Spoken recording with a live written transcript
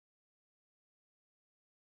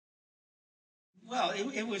Well,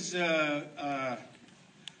 it was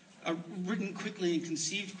written quickly and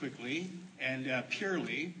conceived quickly and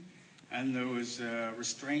purely, and there was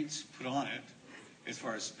restraints put on it as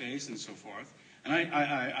far as space and so forth. And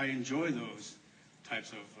I enjoy those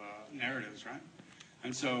types of narratives, right?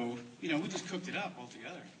 And so, we just cooked it up all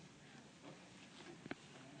together.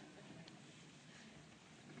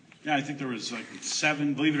 Yeah, I think there was like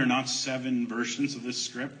 7, believe it or not, 7 versions of this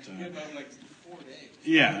script. Yeah, about like 4 days.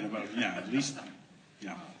 Yeah, at least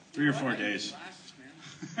 3 or 4 days.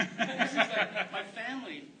 This is like my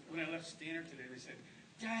family, when I left Standard today, they said,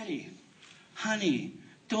 "Daddy, honey,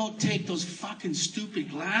 don't take those fucking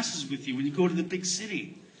stupid glasses with you when you go to the big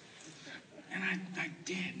city." And I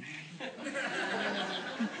did, man.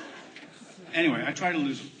 Anyway, I try to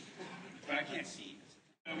lose them, but I can't see.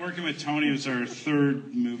 Working with Tony was our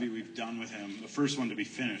 3rd movie we've done with him. The first one to be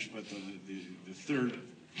finished, but the 3rd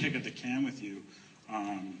kick at the can with you.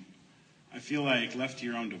 I feel like left to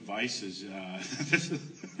your own devices,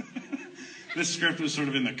 this script was sort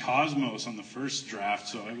of in the cosmos on the first draft.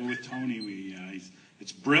 So with Tony,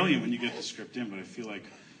 it's brilliant when you get the script in, but I feel like,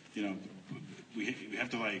 we have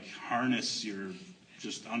to like harness your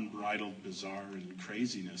just unbridled bizarre and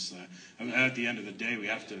craziness. At the end of the day, we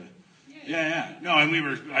have to. Yeah. No, and we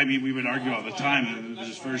would argue all the time.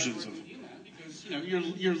 There's versions of. Because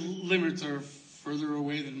your limits are further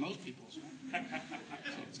away than most people's. Right?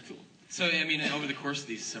 So it's cool. So over the course of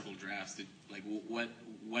these several drafts,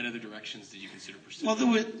 what other directions did you consider pursuing? Well,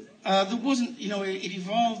 there wasn't. It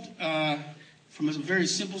evolved from a very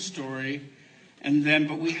simple story,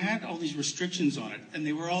 but we had all these restrictions on it, and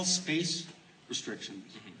they were all space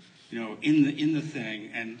restrictions. Mm-hmm. In the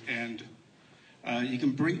thing, and you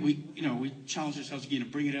can bring. We challenged ourselves again to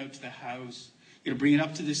bring it out to the house. Bring it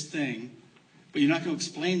up to this thing, but you're not going to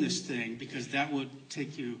explain this thing because that would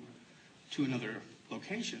take you to another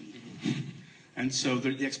location. Mm-hmm. And so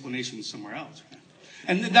the explanation is somewhere else.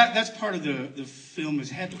 And that's part of the film is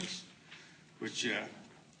headless, which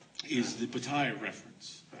is the Bataille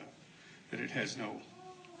reference, that it has no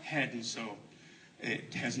head, and so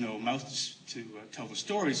it has no mouth to tell the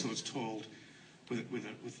story, so it's told with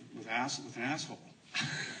an asshole.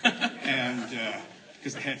 And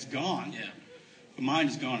because the head's gone, the mind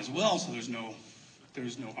is gone as well, so there's no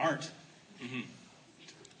art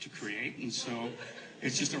to create, and so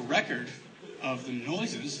it's just a record of the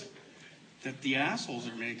noises that the assholes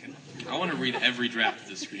are making. I want to read every draft of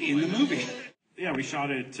this screenplay. In the movie. Yeah, we shot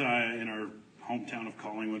it in our hometown of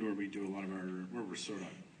Collingwood, where we do a lot of where we're sort of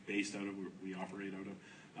based out of, where we operate out of.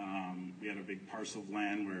 We had a big parcel of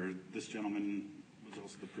land where this gentleman was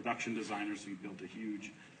also the production designer, so he built a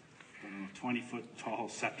huge, 20-foot tall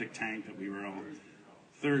septic tank that we were all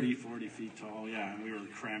 30, 40 feet tall. Yeah, and we were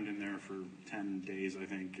crammed in there for 10 days, I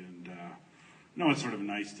think, and it's sort of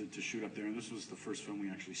nice to shoot up there. And this was the first film we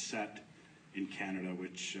actually set in Canada,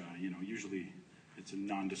 which, usually it's a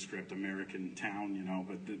nondescript American town,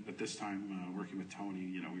 but this time, working with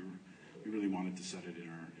Tony, we really wanted to set it in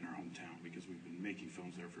our hometown because we've been making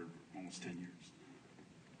films there for almost 10 years.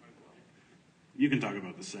 You can talk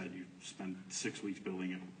about the set. You spent 6 weeks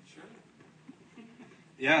building it. Sure.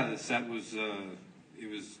 Yeah, the set was, it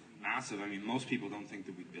was massive. Most people don't think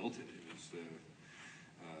that we built it. It was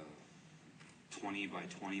 20 by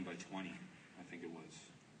 20 by 20, I think it was.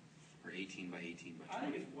 Or 18 by 18 by 20. I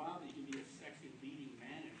think it's wild that you can be a sexy leading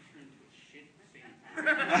man and turn into a shit fan.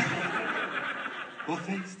 Well,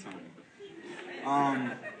 thanks, Tony.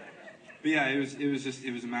 But yeah, it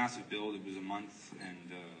was a massive build. It was a month and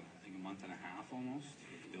I think a month and a half almost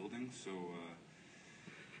of building. So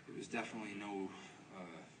it was definitely no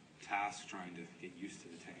task trying to get used to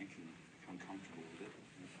the tank and become comfortable with it.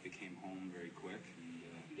 It became home very quick. And,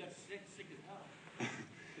 you got sick as hell.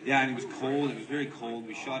 Yeah, and it was cold. It was very cold.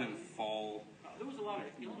 We shot in fall. There was a lot of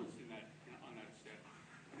illness on that set.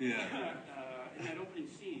 Yeah. In that opening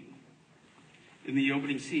scene. In the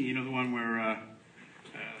opening scene, the one where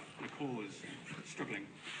Nicole is struggling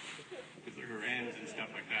with her hands and stuff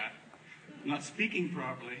like that, not speaking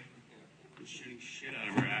properly, and shooting shit out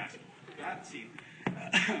of her ass. That scene.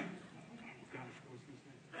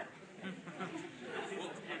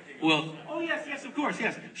 Well. Oh yes, of course,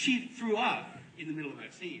 yes. She threw up in the middle of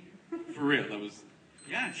that scene. For real, that was...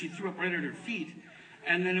 Yeah, she threw up right at her feet.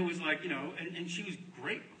 And then it was like, and she was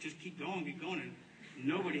great. Just keep going. And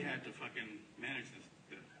nobody had to fucking manage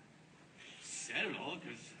the set at all,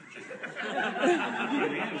 because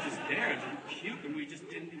it was just there. It was cute, and we just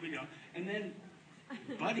didn't, And then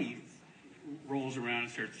Buddy rolls around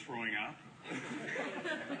and starts throwing up.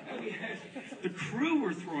 The crew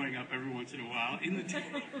were throwing up every once in a while in the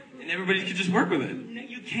tank. And everybody could just work with it.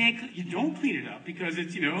 You don't clean it up because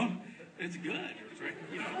it's, it's good, right?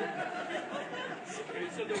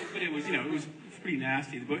 But it was, it was pretty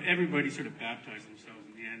nasty. But everybody sort of baptized themselves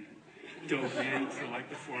in the end and dove in for like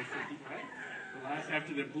the 450, right? The last,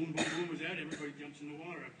 after the boom, boom, boom was out, everybody jumps in the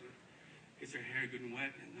water after gets their hair good and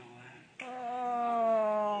wet and all that.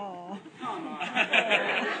 Oh.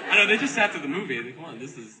 I know, they just sat through the movie. I think, come on,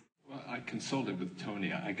 this is... Well, I consulted with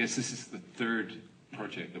Tony. I guess this is the third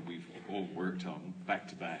project that we've all worked on back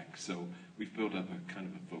to back. So we've built up a kind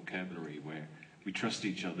of a vocabulary where we trust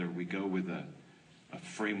each other. We go with a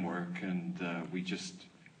framework, and we just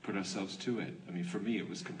put ourselves to it. I mean, for me, it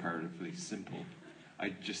was comparatively simple. I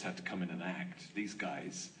just had to come in and act. These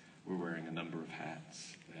guys were wearing a number of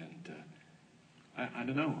hats, and I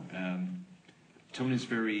don't know. Tony's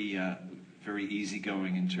very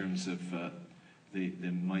easygoing in terms of the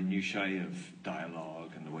minutiae of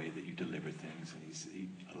dialogue and the way that you deliver things, and he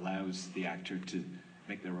allows the actor to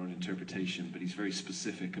make their own interpretation, but he's very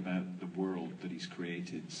specific about the world that he's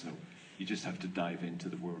created, so you just have to dive into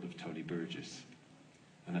the world of Tony Burgess,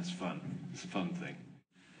 and that's fun. It's a fun thing.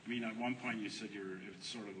 I mean, at one point you said it's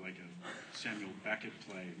sort of like a Samuel Beckett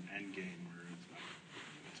play, Endgame, where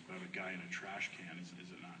it's about a guy in a trash can, is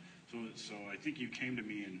it not? So I think you came to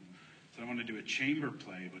me and said, I want to do a chamber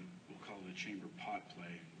play, but we'll call it a chamber pot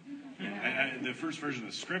play. The first version of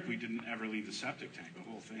the script, we didn't ever leave the septic tank. The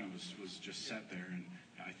whole thing was just set there, and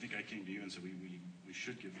I think I came to you and said we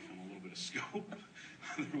should give the film a little bit of scope.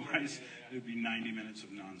 Otherwise, it would be 90 minutes of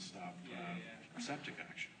nonstop septic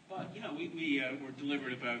action. But, we were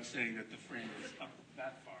deliberate about saying that the frame is up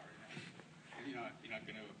that far. You're not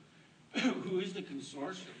going to... Who is the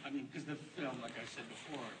consortium? I mean, because the film, like I said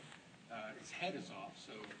before, its head is off,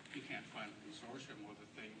 so you can't find the consortium or the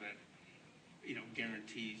thing that,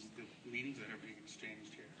 guarantees the meanings that are being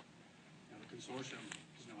exchanged here. The consortium,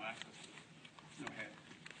 there's no access to it. There's no head.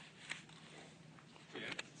 So,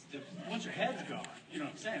 yeah, once your head's gone, you know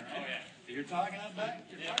what I'm saying, right? Oh, yeah. You're talking out back?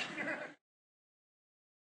 You're talking.